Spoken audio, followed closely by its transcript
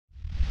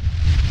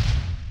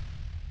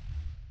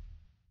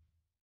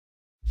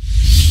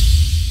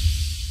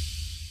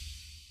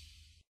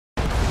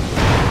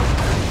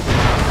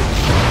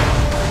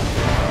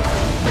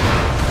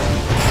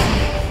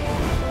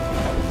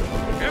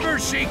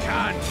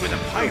with a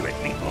pirate,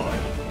 me boy.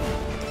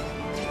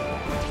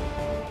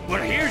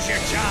 Well, here's your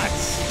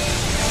chance.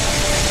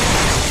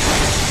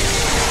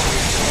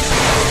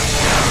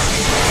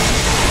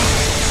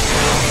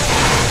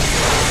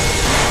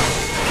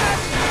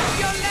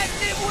 You're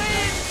letting him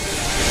win!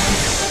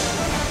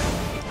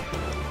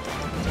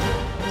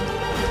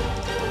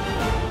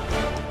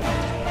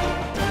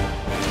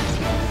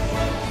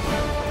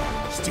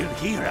 Still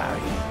here, are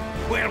you?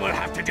 Well, we'll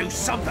have to do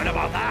something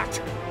about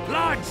that.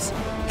 Lads!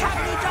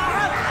 Captain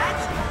Dara,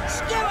 lads!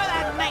 Skewer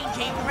that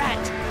mangy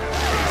rat!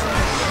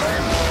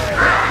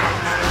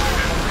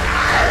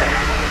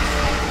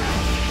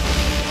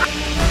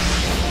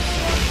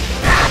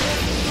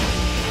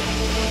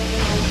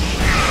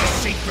 The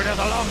secret of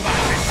the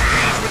Lombax is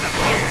speed with the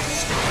beard.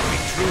 Be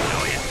true,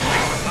 though, you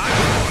think of my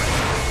boy.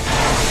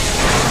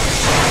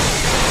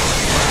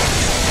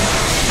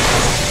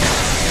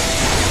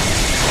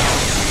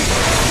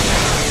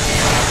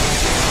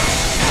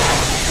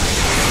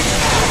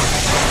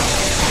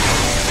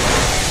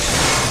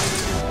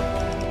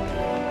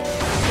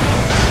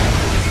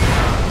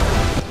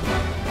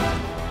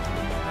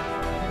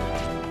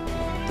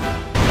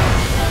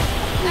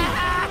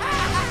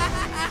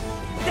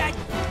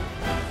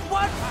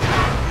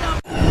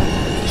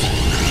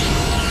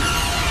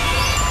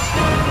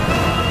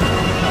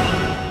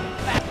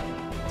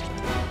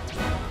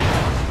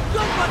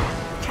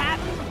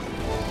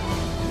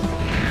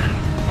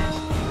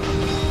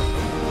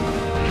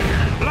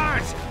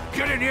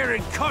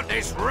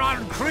 This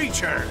rotten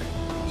creature!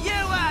 You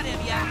out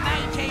of you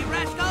mangy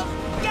rascals!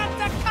 Get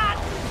the cut!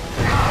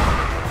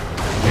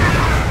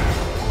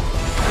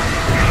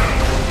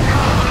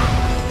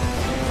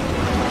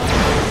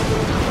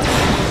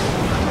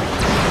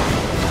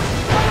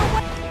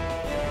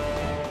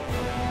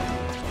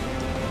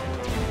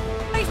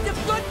 Waste of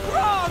good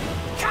grog!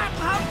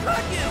 Captain, how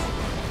could you?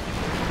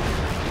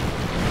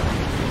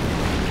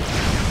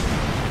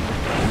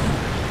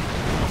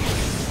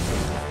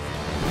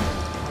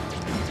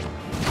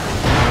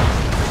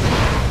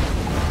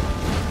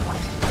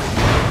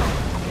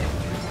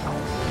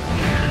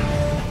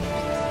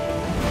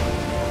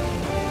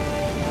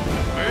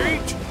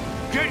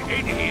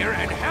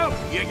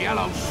 You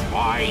yellow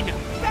swine!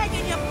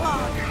 Begging your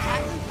pardon,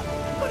 Captain,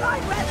 but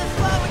I'd rather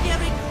forward your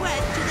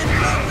request to the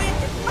appropriate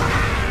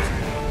department.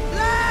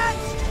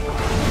 Lads!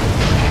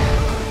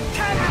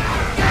 Captain,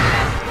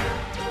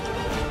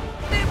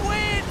 let him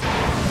win!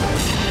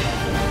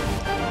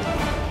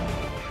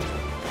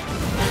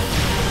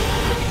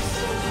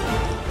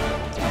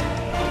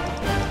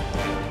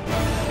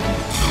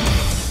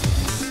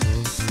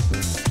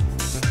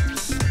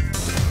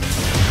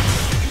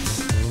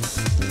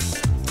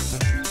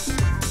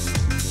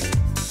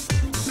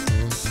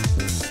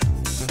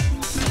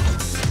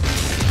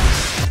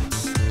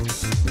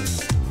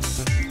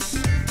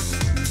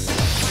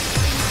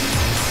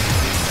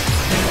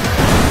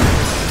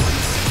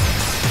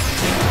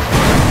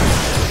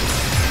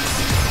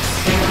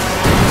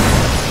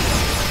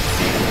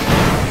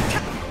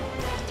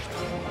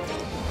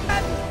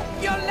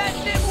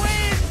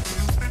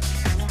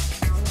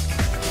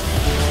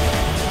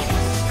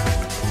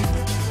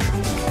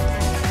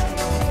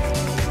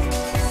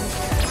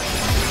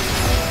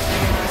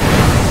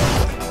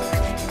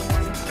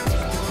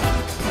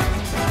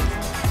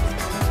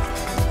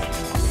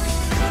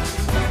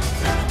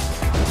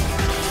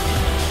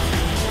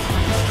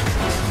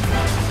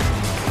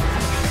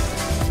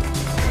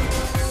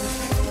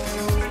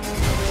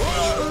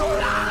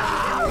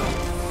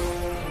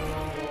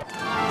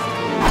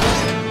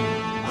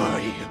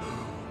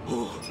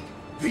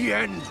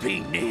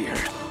 Be near.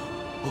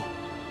 Oh,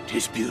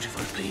 'tis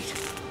beautiful, Pete.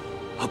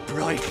 A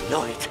bright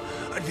light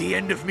at the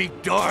end of me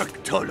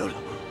dark tunnel.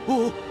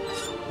 Oh,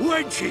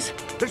 wenches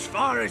as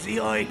far as the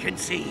eye can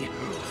see,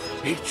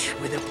 each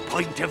with a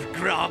pint of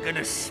grog and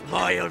a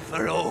smile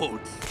for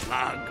old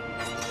slag.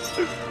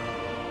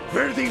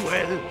 Fare thee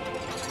well,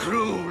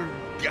 cruel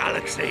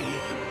galaxy.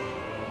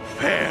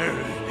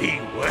 Fare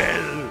thee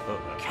well.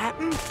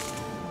 Captain?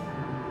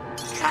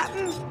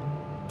 Captain?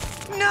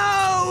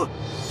 No!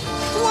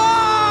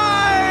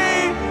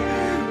 Why?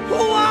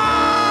 Why?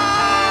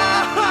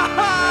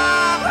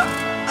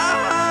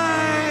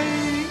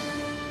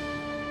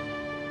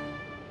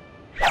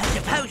 I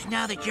suppose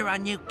now that you're our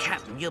new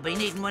captain, you'll be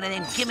needing one of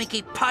them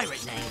gimmicky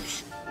pirate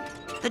names.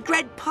 The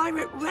Dread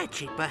Pirate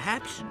Ratchet,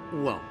 perhaps?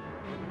 Whoa.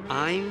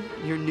 I'm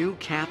your new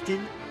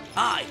captain?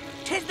 Aye,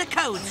 'tis the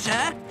code,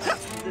 sir.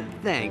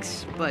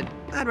 Thanks, but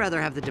I'd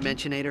rather have the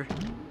Dimensionator.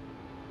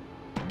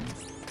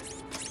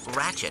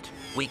 Ratchet,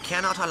 we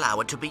cannot allow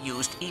it to be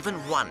used even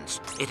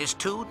once. It is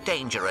too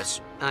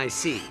dangerous. I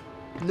see.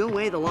 No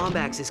way the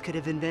Lombaxes could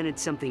have invented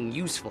something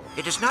useful.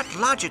 It is not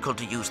logical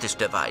to use this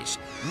device,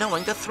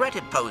 knowing the threat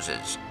it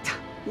poses.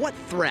 What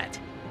threat?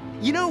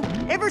 You know,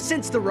 ever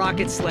since the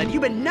rocket sled,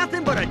 you've been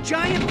nothing but a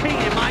giant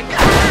pain in my...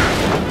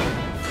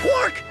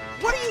 Quark!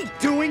 What are you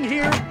doing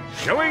here?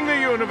 Showing the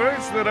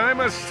universe that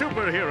I'm a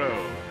superhero.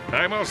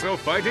 I'm also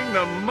fighting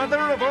the mother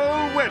of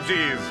all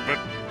wedgies, but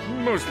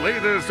mostly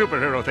the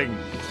superhero thing.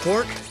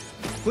 Quark,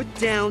 Put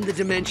down the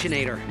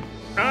Dimensionator.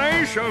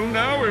 I shall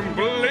now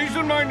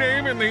emblazon my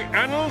name in the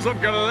annals of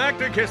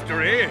galactic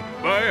history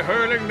by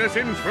hurling this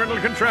infernal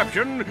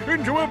contraption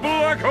into a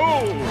black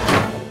hole!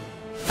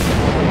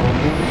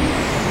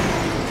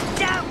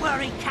 Don't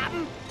worry,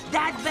 Captain.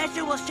 That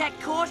vessel will set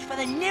course for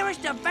the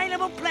nearest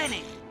available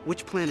planet.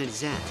 Which planet is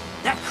that?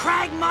 The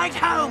Cragmite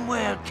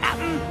homeworld,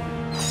 Captain.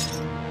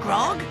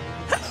 Grog?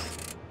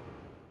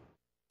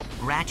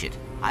 Ratchet,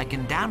 I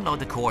can download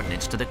the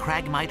coordinates to the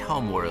Cragmite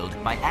homeworld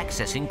by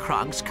accessing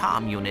Krog's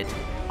comm unit.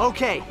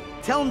 Okay,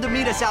 tell him to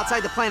meet us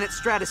outside the planet's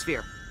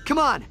stratosphere. Come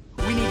on,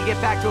 we need to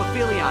get back to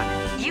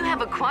Aphelion. You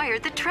have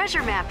acquired the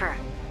Treasure Mapper.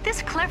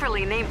 This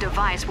cleverly named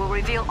device will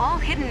reveal all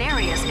hidden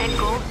areas and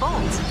gold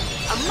bolts.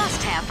 A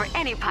must-have for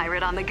any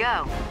pirate on the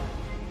go.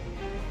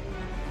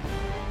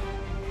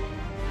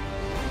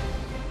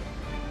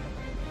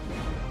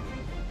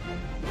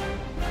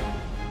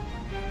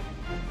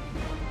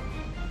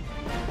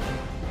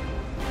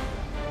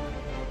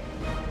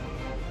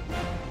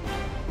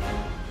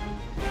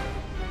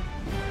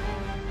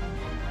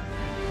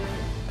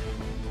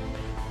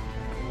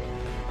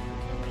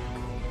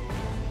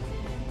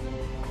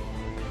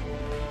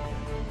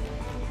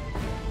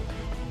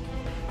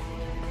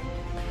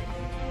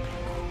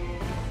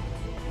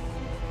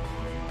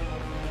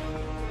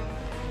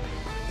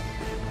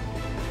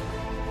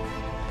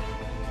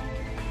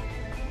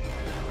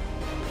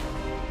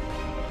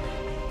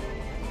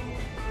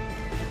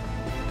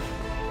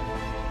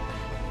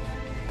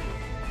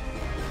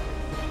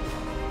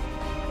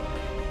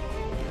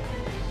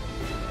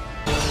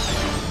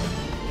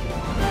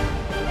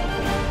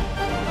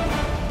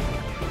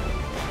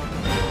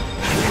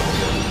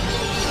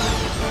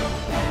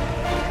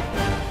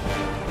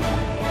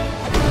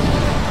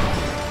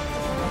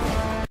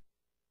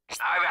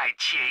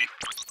 Chief.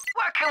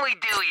 What can we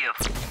do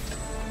you?